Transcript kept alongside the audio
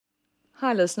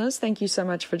Hi listeners, thank you so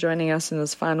much for joining us in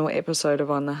this final episode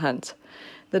of On the Hunt.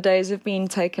 The days have been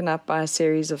taken up by a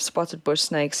series of spotted bush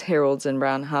snakes, heralds and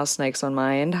brown house snakes on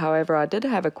my end. However, I did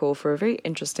have a call for a very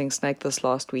interesting snake this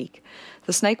last week.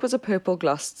 The snake was a purple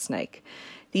glossed snake.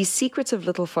 These secretive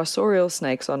little fossorial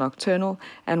snakes are nocturnal,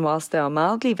 and whilst they are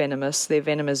mildly venomous, their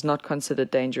venom is not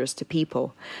considered dangerous to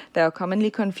people. They are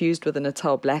commonly confused with the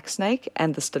Natal black snake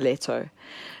and the stiletto.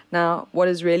 Now, what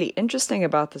is really interesting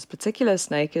about this particular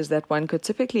snake is that one could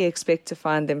typically expect to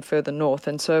find them further north,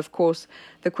 and so, of course,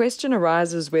 the question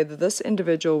arises whether this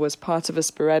individual was part of a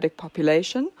sporadic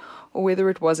population or whether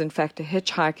it was in fact a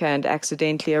hitchhiker and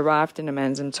accidentally arrived in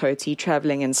Amanzimtoti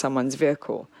traveling in someone's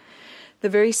vehicle. The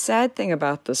very sad thing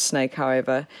about this snake,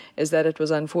 however, is that it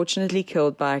was unfortunately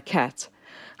killed by a cat.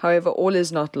 However, all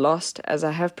is not lost, as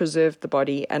I have preserved the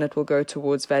body and it will go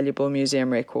towards valuable museum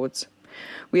records.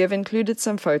 We have included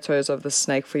some photos of the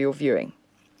snake for your viewing.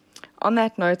 On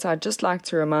that note, I'd just like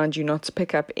to remind you not to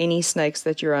pick up any snakes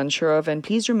that you're unsure of, and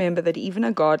please remember that even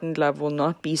a garden glove will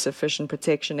not be sufficient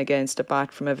protection against a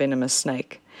bite from a venomous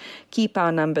snake. Keep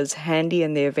our numbers handy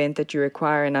in the event that you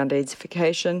require an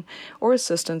identification or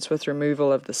assistance with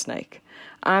removal of the snake.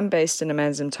 I'm based in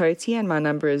Amanzimtoti and my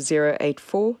number is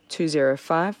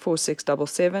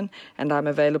 084-205-4677 and I'm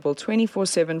available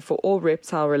 24/7 for all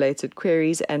reptile-related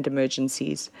queries and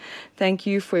emergencies. Thank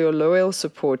you for your loyal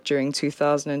support during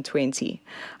 2020.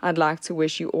 I'd like to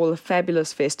wish you all a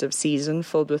fabulous festive season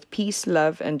filled with peace,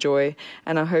 love and joy,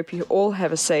 and I hope you all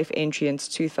have a safe entry into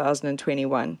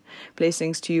 2021.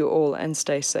 Blessings to you all and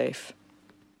stay safe.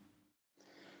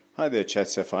 Hi there, Chat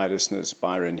Sapphire listeners.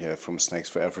 Byron here from Snakes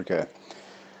for Africa.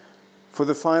 For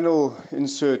the final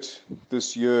insert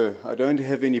this year, I don't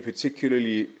have any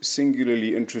particularly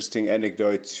singularly interesting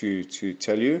anecdote to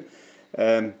tell you,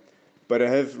 but I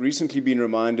have recently been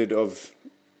reminded of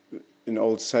an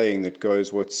old saying that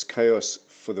goes, what's chaos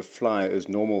for the fly is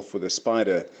normal for the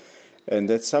spider, and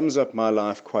that sums up my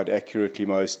life quite accurately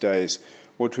most days.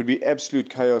 What would be absolute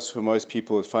chaos for most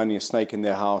people is finding a snake in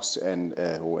their house and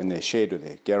or in their shed or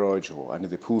their garage or under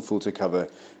their pool filter cover.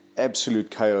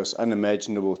 Absolute chaos,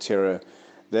 unimaginable terror.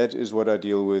 That is what I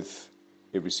deal with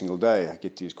every single day. I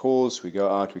get these calls, we go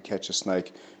out, we catch a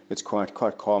snake. It's quite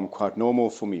calm, quite normal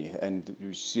for me. And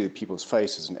you see the people's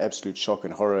faces in absolute shock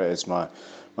and horror as my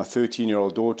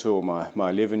 13-year-old daughter or my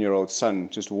 11-year-old son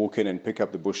just walk in and pick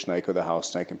up the bush snake or the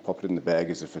house snake and pop it in the bag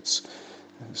as if it's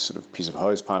a sort of piece of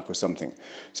hose pipe or something.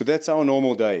 So that's our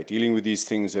normal day, dealing with these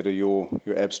things that are your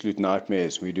absolute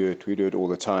nightmares. We do it all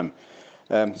the time.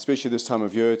 Especially this time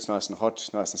of year, it's nice and hot,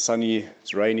 nice and sunny,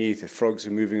 it's rainy, the frogs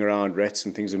are moving around, rats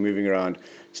and things are moving around,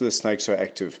 so the snakes are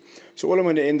active. So all I'm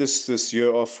going to end this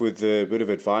year off with a bit of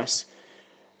advice.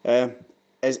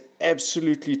 As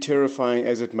absolutely terrifying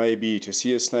as it may be to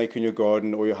see a snake in your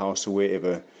garden or your house or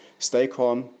wherever, stay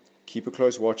calm, keep a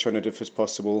close watch on it if it's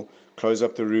possible, close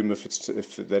up the room if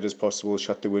that is possible,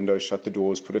 shut the windows, shut the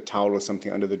doors, put a towel or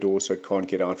something under the door so it can't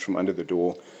get out from under the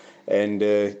door. And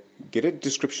get a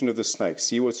description of the snake.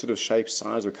 See what sort of shape,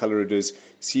 size, or color it is.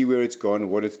 See where it's gone,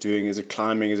 what it's doing. Is it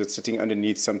climbing? Is it sitting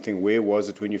underneath something? Where was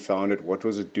it when you found it? What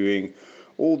was it doing?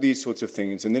 All these sorts of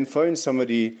things. And then phone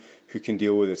somebody who can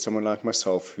deal with it. Someone like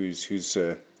myself who's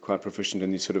quite proficient in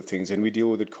these sort of things. And we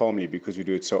deal with it calmly because we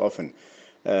do it so often.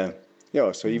 So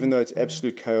even though it's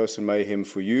absolute chaos and mayhem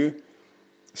for you,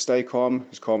 stay calm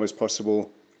as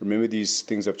possible. Remember these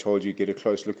things I've told you. Get a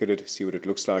close look at it. See what it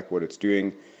looks like, what it's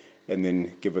doing. And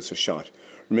then give us a shot.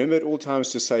 Remember at all times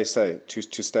to stay safe.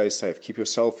 Keep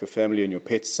yourself, your family, and your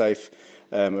pets safe.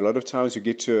 A lot of times you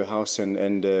get to a house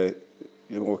and a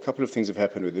couple of things have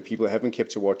happened with the people haven't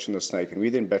kept a watch on the snake, and we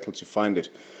then battle to find it.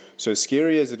 So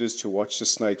scary as it is to watch the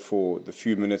snake for the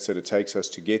few minutes that it takes us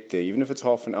to get there, even if it's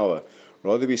half an hour,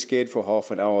 rather be scared for half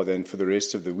an hour than for the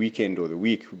rest of the weekend or the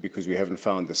week because we haven't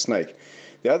found the snake.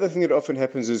 The other thing that often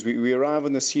happens is we arrive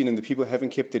on the scene and the people haven't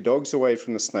kept their dogs away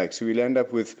from the snake. So we'll end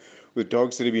up with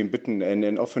dogs that have been bitten.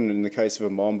 And often in the case of a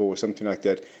mamba or something like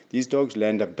that, these dogs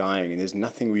land up dying and there's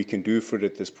nothing we can do for it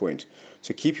at this point.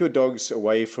 So keep your dogs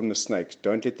away from the snake.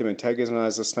 Don't let them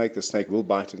antagonize the snake. The snake will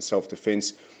bite in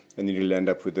self-defense and then you'll end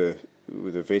up with a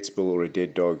vet's bill or a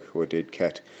dead dog or a dead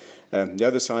cat. The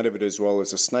other side of it as well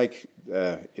is a snake,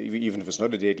 even if it's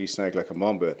not a deadly snake like a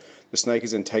mamba, the snake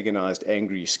is antagonized,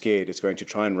 angry, scared. It's going to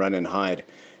try and run and hide.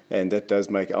 And that does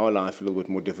make our life a little bit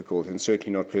more difficult and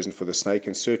certainly not pleasant for the snake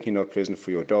and certainly not pleasant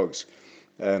for your dogs.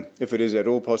 If it is at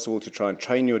all possible to try and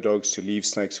train your dogs to leave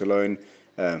snakes alone,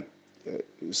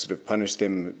 sort of punish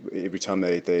them every time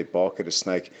they bark at a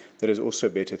snake, that is also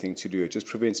a better thing to do. It just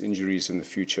prevents injuries in the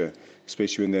future,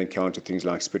 especially when they encounter things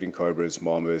like spitting cobras,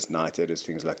 mambas, night adders,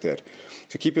 things like that.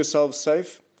 So keep yourselves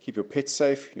safe, Keep your pets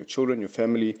safe, your children, your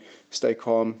family. Stay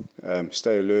calm,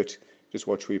 stay alert. Just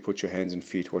watch where you put your hands and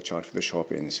feet. Watch out for the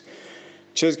sharp ends.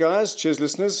 Cheers, guys. Cheers,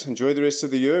 listeners. Enjoy the rest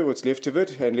of the year, what's left of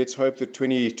it. And let's hope that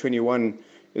 2021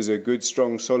 is a good,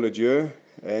 strong, solid year.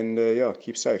 And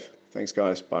keep safe. Thanks,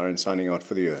 guys. Byron signing out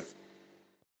for the year.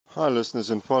 Hi, listeners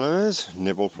and followers.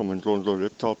 Neville from Ndlondlo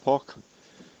Reptile Park.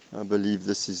 I believe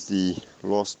this is the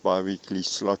last bi-weekly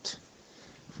slot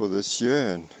for this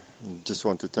year. And just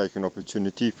want to take an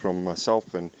opportunity from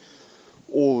myself and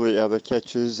all the other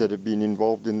catchers that have been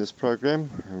involved in this program.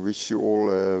 I wish you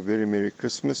all a very Merry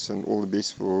Christmas and all the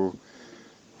best for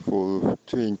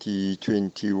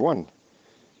 2021.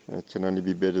 It can only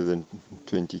be better than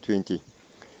 2020.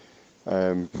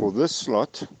 For this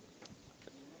slot,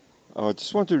 I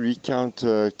just want to recount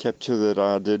a capture that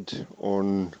I did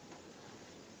on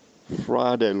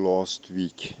Friday last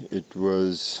week. It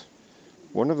was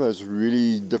one of those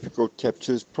really difficult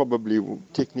captures, probably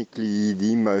technically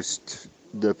the most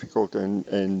difficult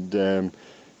and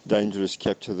dangerous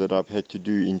capture that I've had to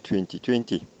do in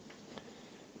 2020.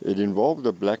 It involved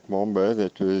a black mamba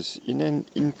that was in an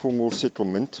informal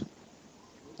settlement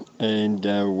and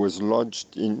was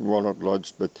lodged in, well, not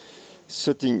lodged, but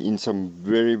sitting in some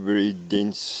very, very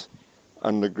dense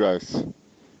undergrowth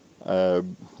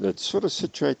that's sort of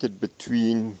situated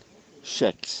between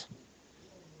shacks.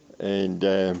 And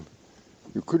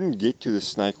you couldn't get to the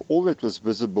snake. All that was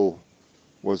visible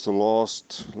was the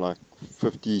last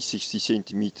 50-60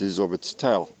 centimeters of its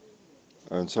tail.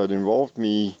 And so it involved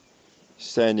me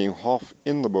standing half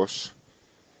in the bush,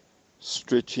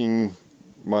 stretching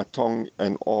my tongue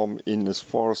and arm in as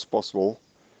far as possible,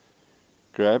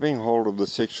 grabbing hold of the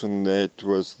section that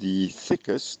was the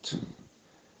thickest,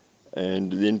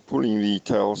 and then pulling the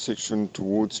tail section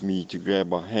towards me to grab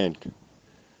my hand.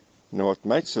 Now, what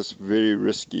makes this very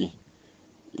risky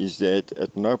is that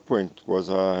at no point was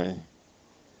I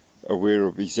aware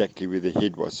of exactly where the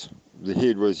head was. The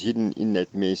head was hidden in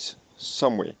that mess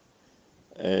somewhere,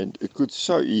 and it could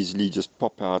so easily just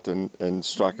pop out and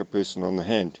strike a person on the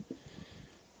hand.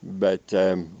 But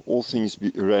all things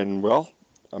ran well.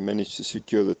 I managed to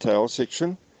secure the tail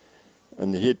section,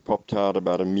 and the head popped out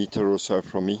about a meter or so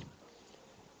from me.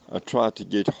 I tried to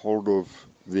get hold of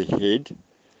the head,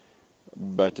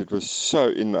 but it was so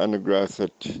in the undergrowth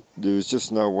that there was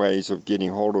just no ways of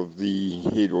getting hold of the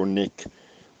head or neck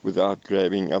without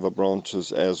grabbing other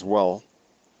branches as well,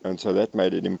 and so that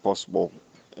made it impossible.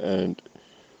 And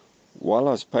while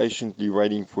I was patiently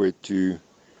waiting for it to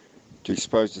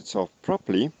expose itself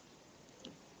properly,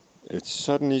 it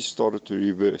suddenly started to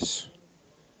reverse.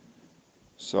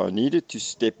 So I needed to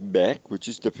step back, which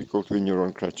is difficult when you're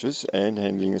on crutches and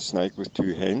handling a snake with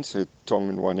two hands, a tongue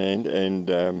in one hand and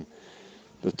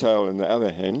the tail in the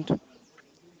other hand.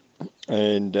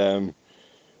 And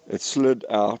it slid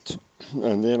out,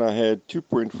 and then I had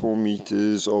 2.4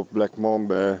 meters of black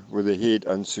mamba with the head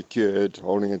unsecured,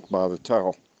 holding it by the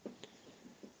tail.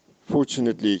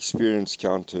 Fortunately, experience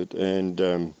counted,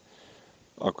 and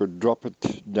I could drop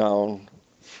it down,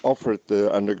 offer it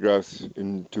the undergrowth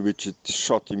into which it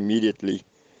shot immediately,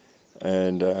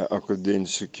 and I could then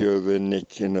secure the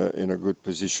neck in a good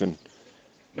position.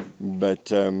 But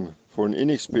for an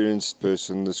inexperienced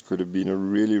person, this could have been a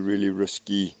really, really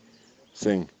risky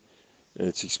thing.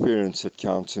 It's experience that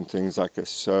counts in things like this.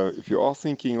 So if you are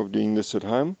thinking of doing this at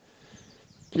home,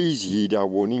 please heed our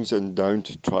warnings and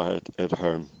don't try it at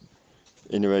home.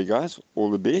 Anyway, guys, all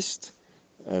the best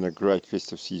and a great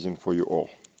festive season for you all.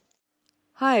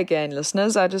 Hi again,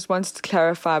 listeners. I just wanted to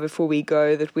clarify before we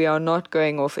go that we are not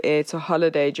going off air to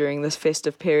holiday during this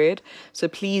festive period, so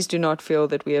please do not feel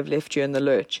that we have left you in the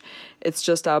lurch. It's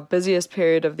just our busiest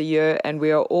period of the year, and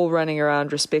we are all running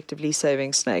around respectively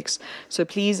saving snakes. So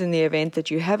please, in the event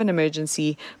that you have an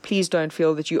emergency, please don't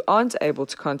feel that you aren't able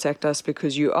to contact us,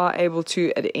 because you are able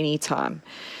to at any time.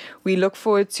 We look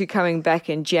forward to coming back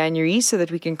in January so that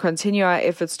we can continue our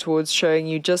efforts towards showing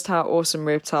you just how awesome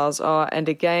reptiles are. And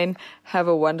again, have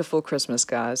a wonderful Christmas,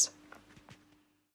 guys.